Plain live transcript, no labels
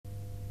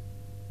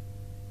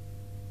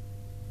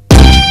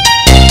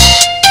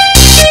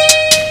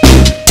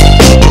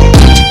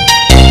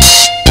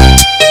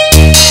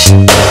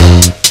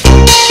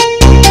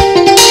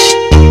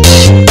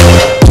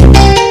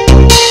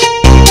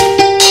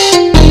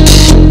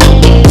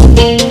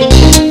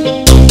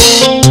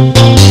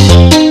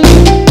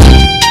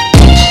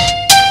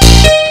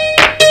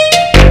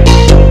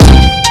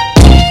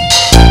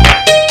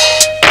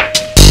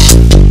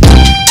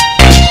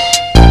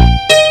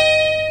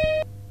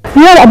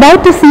are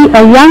about to see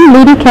a young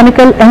lady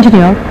chemical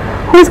engineer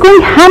who is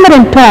going hammer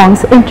and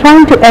tongs in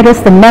trying to address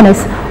the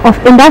menace of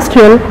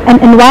industrial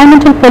and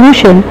environmental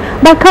pollution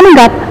by coming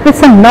up with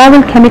some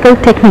novel chemical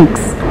techniques.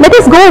 Let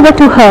us go over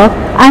to her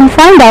and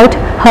find out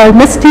her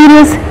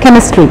mysterious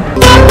chemistry.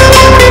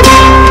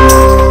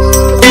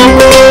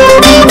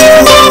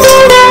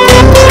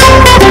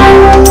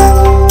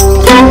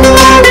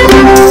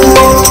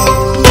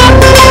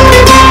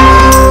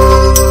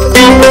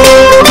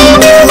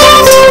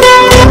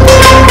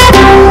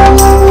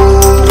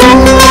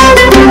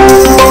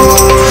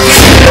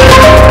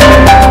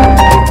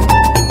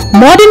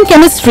 Modern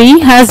chemistry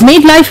has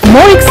made life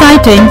more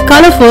exciting,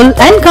 colorful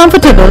and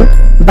comfortable,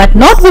 but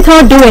not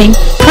without doing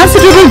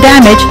considerable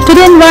damage to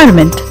the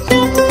environment.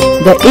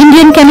 The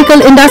Indian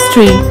chemical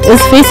industry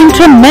is facing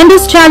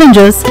tremendous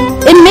challenges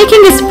in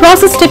making its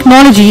process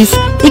technologies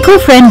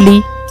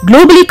eco-friendly,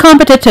 globally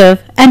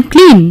competitive and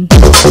clean.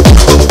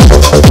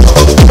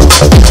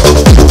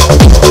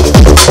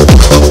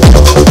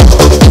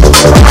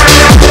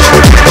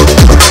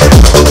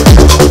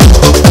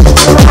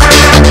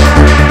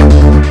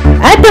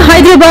 At the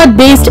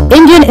Hyderabad-based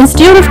Indian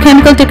Institute of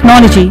Chemical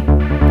Technology,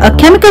 a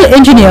chemical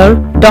engineer,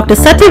 Dr.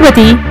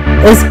 Satyavathi,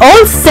 is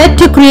all set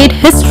to create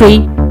history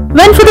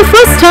when for the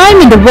first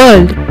time in the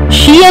world,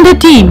 she and her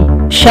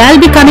team shall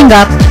be coming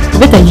up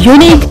with a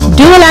unique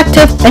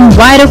dual-active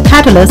enviro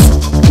catalyst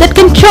that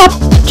can chop,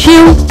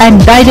 chew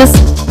and digest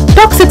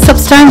toxic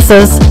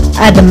substances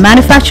at the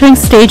manufacturing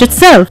stage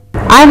itself.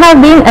 I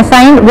have been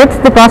assigned with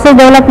the process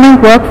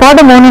development work for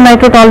the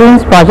nitro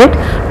tolerance project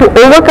to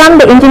overcome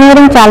the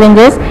engineering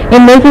challenges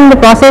in making the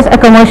process a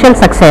commercial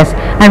success,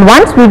 and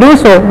once we do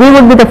so, we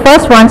would be the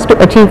first ones to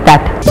achieve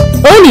that.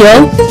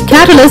 Earlier,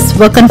 catalysts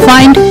were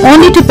confined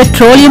only to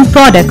petroleum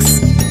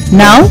products.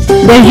 Now,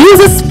 their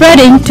use is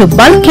spreading to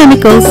bulk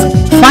chemicals,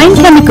 fine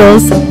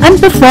chemicals and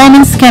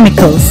performance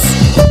chemicals.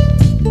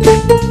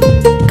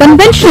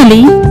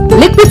 Conventionally,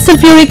 liquid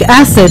sulphuric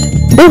acid,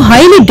 though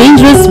highly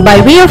dangerous by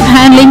way of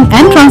handling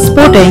and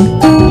transporting,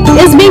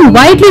 is being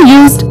widely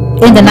used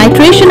in the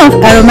nitration of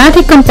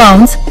aromatic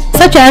compounds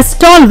such as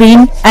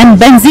toluene and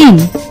benzene.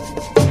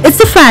 It's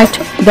the fact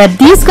that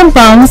these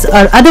compounds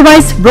are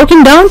otherwise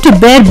broken down to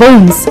bare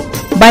bones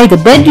by the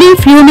deadly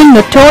fuming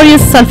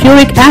notorious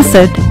sulphuric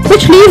acid,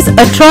 which leaves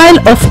a trail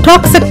of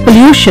toxic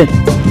pollution.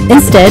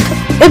 Instead,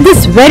 if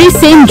this very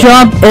same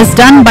job is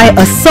done by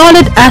a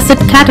solid acid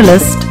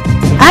catalyst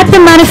at the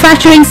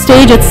manufacturing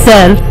stage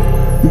itself,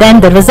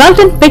 then the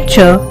resultant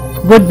picture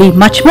would be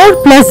much more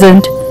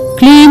pleasant,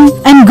 clean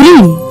and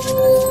green.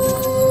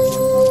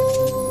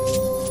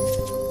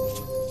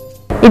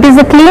 It is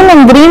a clean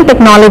and green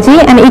technology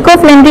and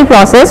eco-friendly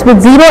process with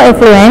zero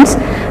effluents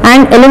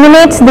and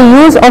eliminates the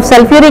use of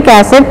sulphuric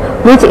acid,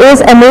 which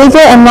is a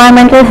major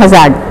environmental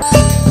hazard.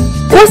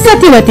 For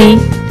Satyavathi,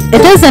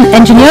 it is an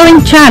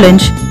engineering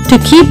challenge to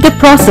keep the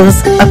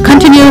process a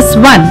continuous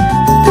one,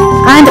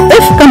 and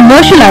if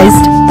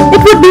commercialized,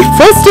 it would be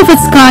first of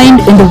its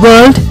kind in the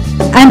world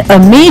and a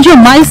major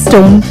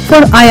milestone for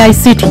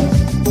IICT.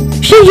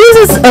 She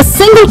uses a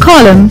single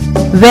column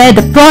where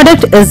the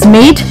product is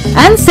made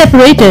and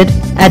separated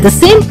at the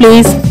same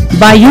place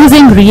by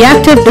using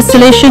reactive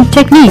distillation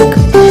technique.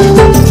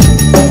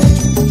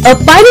 A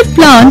pilot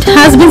plant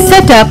has been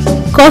set up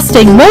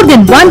costing more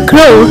than 1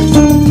 crore.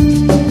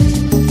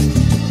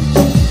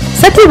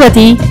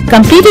 Satyavathi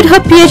completed her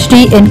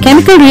PhD in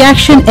Chemical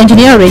Reaction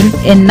Engineering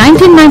in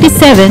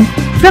 1997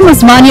 from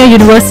Osmania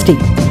University.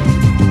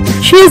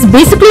 She is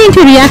basically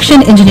into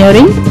reaction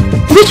engineering,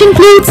 which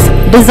includes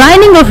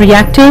designing of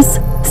reactors,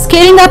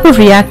 scaling up of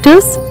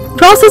reactors,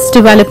 process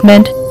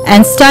development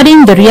and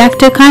studying the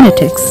reactor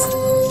kinetics.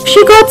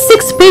 She got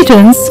 6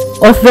 patents,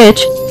 of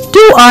which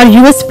 2 are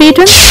US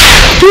patents,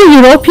 2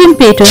 European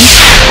patents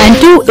and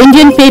 2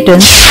 Indian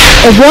patents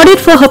awarded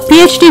for her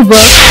PhD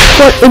work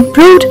for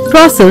improved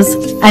process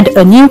and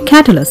a new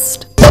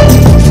catalyst.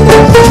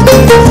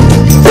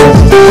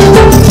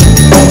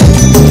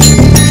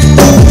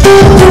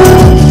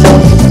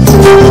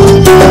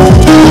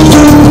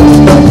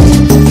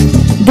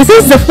 This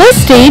is the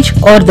first stage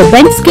or the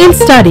bench scale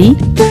study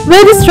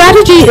where the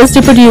strategy is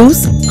to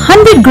produce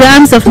 100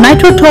 grams of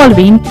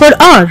nitrotoluene per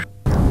hour.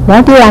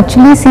 What you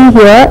actually see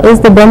here is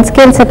the bench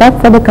scale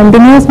setup for the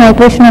continuous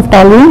nitration of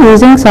toluene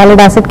using solid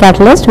acid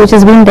catalyst, which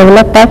is being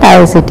developed at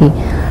IICT.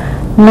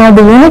 Now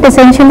the unit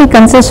essentially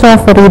consists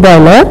of a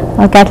reboiler,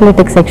 a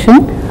catalytic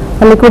section,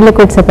 a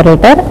liquid-liquid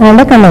separator and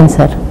a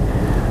condenser.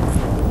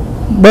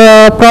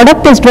 The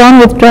product is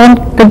withdrawn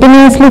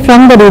continuously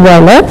from the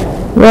reboiler,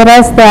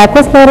 whereas the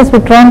aqueous layer is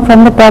withdrawn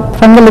from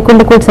the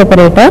liquid-liquid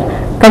separator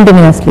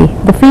continuously.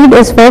 The feed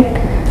is fed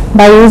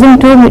by using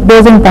 2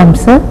 dosing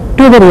pumps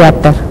to the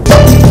reactor.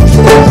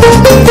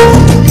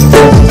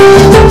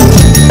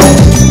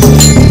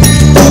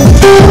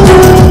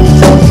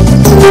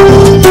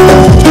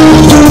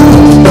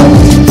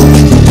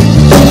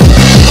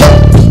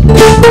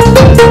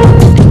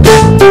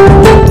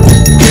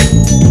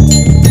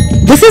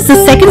 This is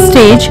the second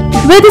stage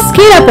where the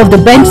scale-up of the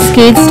bench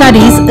scale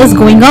studies is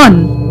going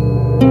on.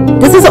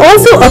 This is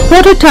also a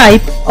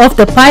prototype of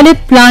the pilot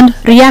plant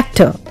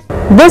reactor.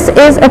 This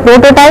is a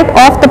prototype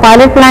of the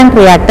pilot plant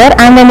reactor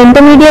and an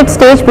intermediate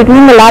stage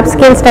between the lab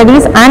scale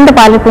studies and the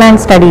pilot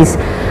plant studies,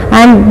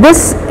 and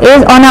this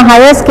is on a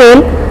higher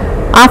scale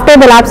after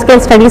the lab scale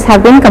studies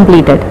have been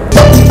completed.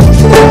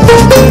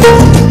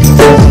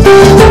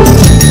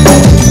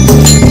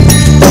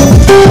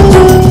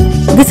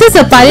 This is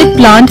a pilot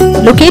plant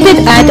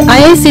located at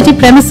IICT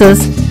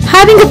premises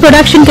having a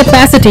production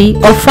capacity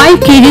of 5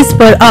 kgs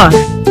per hour.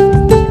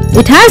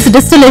 It has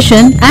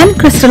distillation and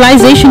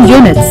crystallization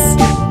units.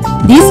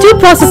 These two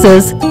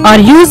processes are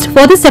used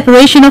for the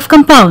separation of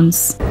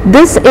compounds.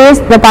 This is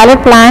the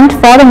pilot plant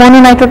for the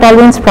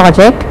mononitrotoluenes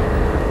project,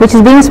 which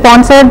is being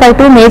sponsored by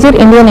two major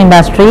Indian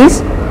industries.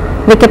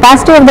 The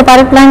capacity of the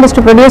pilot plant is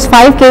to produce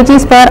 5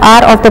 kgs per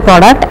hour of the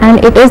product,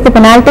 and it is the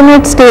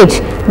penultimate stage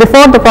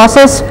before the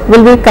process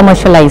will be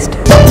commercialized.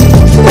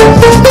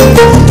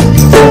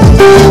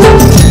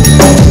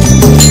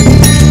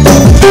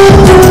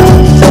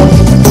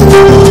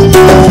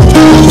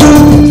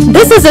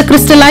 This is a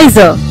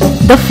crystallizer.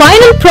 The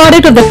final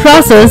product of the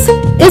process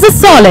is a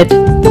solid,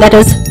 that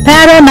is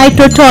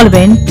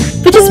para-nitrotoluene,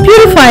 which is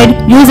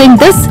purified using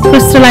this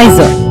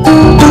crystallizer.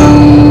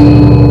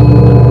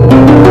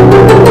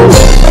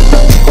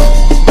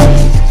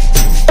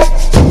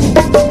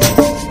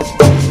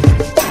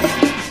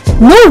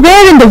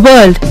 Nowhere in the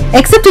world,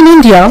 except in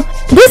India,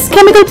 this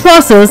chemical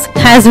process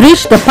has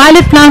reached the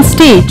pilot plant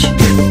stage.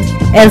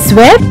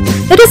 Elsewhere,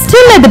 it is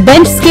still at the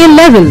bench scale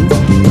level.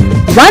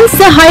 Once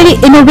a highly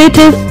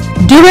innovative,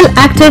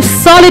 dual-active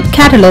solid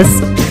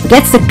catalyst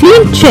gets a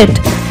clean chit,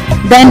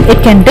 then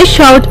it can dish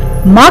out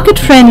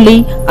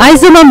market-friendly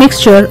isomer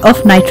mixture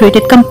of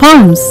nitrated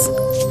compounds.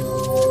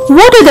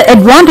 What are the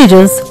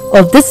advantages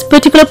of this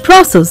particular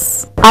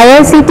process?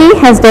 IICT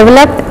has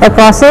developed a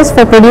process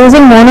for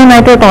producing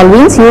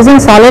mononitrotoluenes using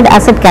solid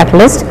acid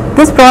catalyst.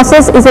 This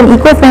process is an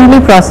eco-friendly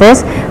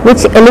process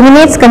which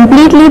eliminates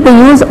completely the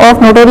use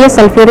of notorious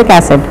sulphuric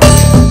acid.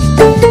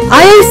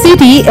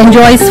 IICT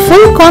enjoys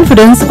full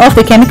confidence of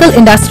the chemical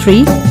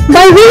industry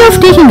by way of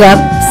taking up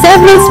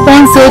several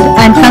sponsored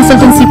and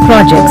consultancy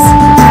projects.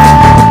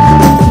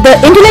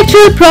 The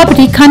intellectual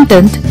property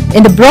content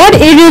in the broad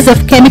areas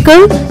of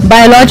chemical,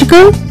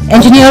 biological,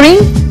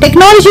 engineering,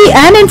 technology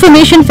and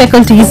information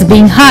faculties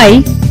being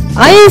high,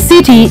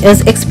 IICT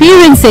is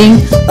experiencing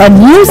a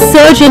new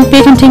surge in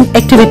patenting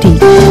activity.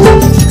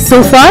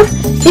 So far,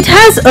 it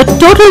has a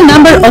total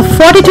number of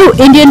 42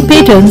 Indian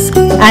patents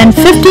and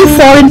 50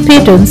 foreign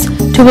patents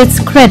to its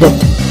credit.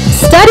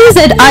 Studies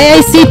at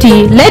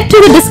IICT led to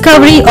the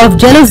discovery of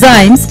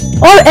gelozymes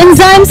or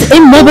enzymes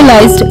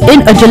immobilized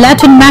in a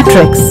gelatin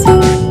matrix.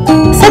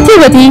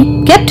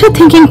 Satyavathi kept her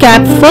thinking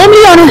cap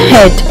firmly on her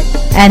head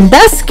and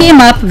thus came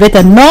up with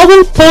a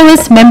novel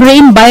porous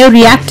membrane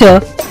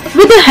bioreactor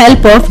with the help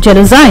of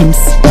gelozymes.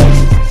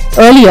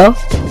 Earlier,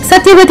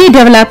 Satyavathi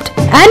developed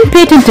and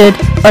patented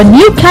a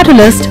new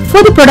catalyst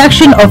for the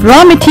production of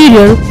raw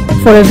material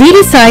for a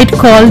weedicide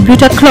called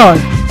butachlor.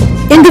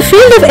 In the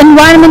field of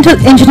environmental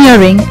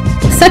engineering,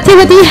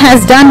 Satyavathi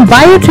has done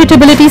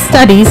biotreatability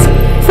studies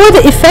for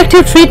the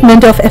effective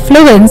treatment of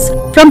effluents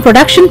from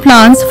production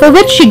plants, for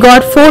which she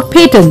got 4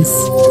 patents.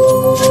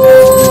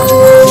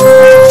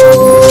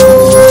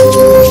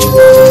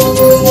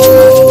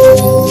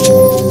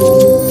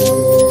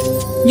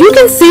 You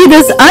can see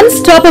this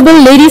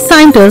unstoppable lady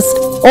scientist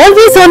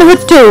always on her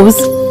toes,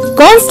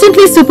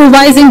 constantly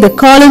supervising the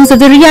columns of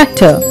the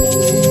reactor.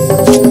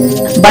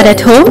 But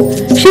at home,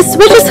 she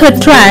switches her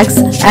tracks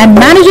and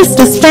manages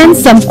to spend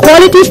some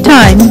quality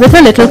time with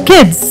her little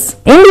kids.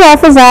 In the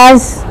office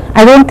hours,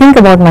 I don't think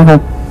about my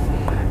home.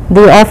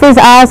 The office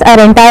hours are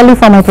entirely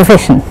for my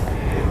profession.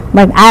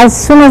 But as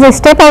soon as I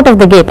step out of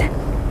the gate,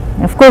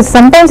 of course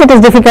sometimes it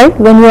is difficult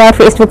when you are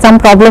faced with some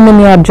problem in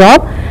your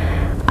job,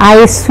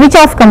 I switch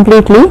off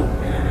completely.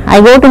 I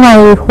go to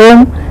my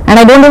home and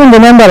I don't even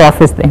remember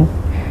office then.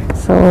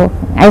 So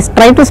I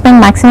try to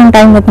spend maximum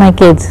time with my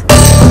kids.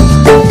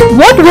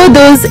 What were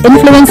those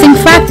influencing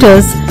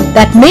factors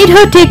that made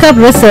her take up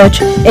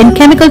research in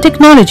chemical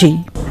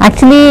technology?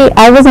 Actually,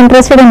 I was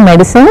interested in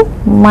medicine.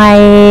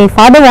 My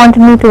father wanted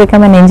me to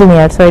become an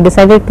engineer, so I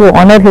decided to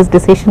honor his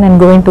decision and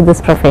go into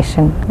this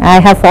profession. I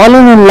have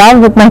fallen in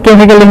love with my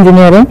chemical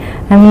engineering,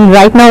 and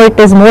right now it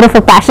is more of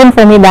a passion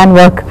for me than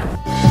work.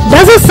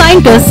 Does a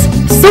scientist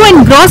so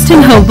engrossed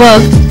in her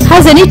work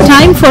has any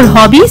time for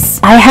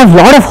hobbies? I have a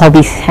lot of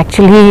hobbies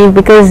actually,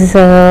 because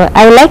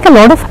I like a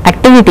lot of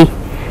activity.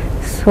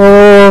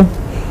 So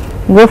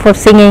go for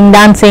singing,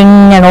 dancing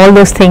and all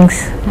those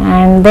things,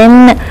 and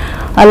then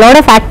a lot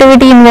of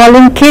activity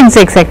involving kids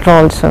etc.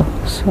 also.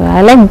 So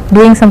I like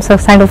doing some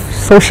kind of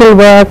social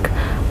work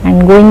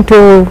and going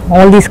to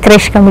all these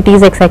creche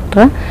committees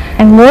etc.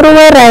 And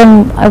moreover,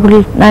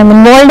 I'm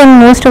involved in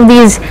most of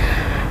these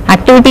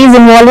activities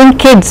involving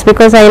kids,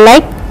 because I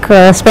like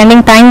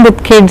spending time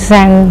with kids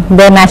and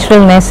their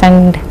naturalness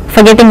and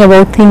forgetting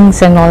about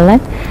things and all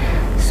that.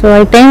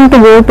 So I tend to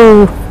go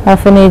to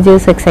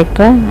orphanages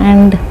etc.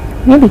 and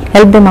maybe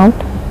help them out.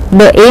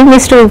 The aim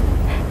is to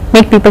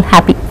make people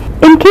happy.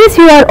 In case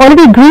you are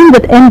already green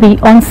with envy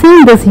on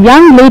seeing this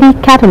young lady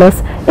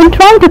catalyst in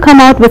trying to come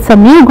out with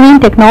some new green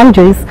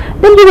technologies,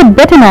 then you would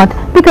better not,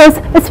 because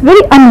it's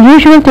very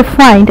unusual to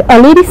find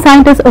a lady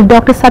scientist of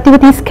Dr.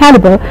 Satyavathi's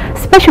caliber,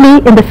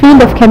 especially in the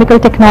field of chemical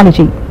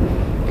technology.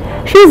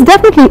 She is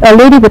definitely a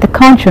lady with a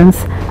conscience,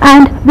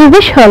 and we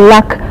wish her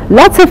luck,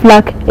 lots of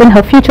luck in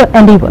her future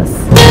endeavors.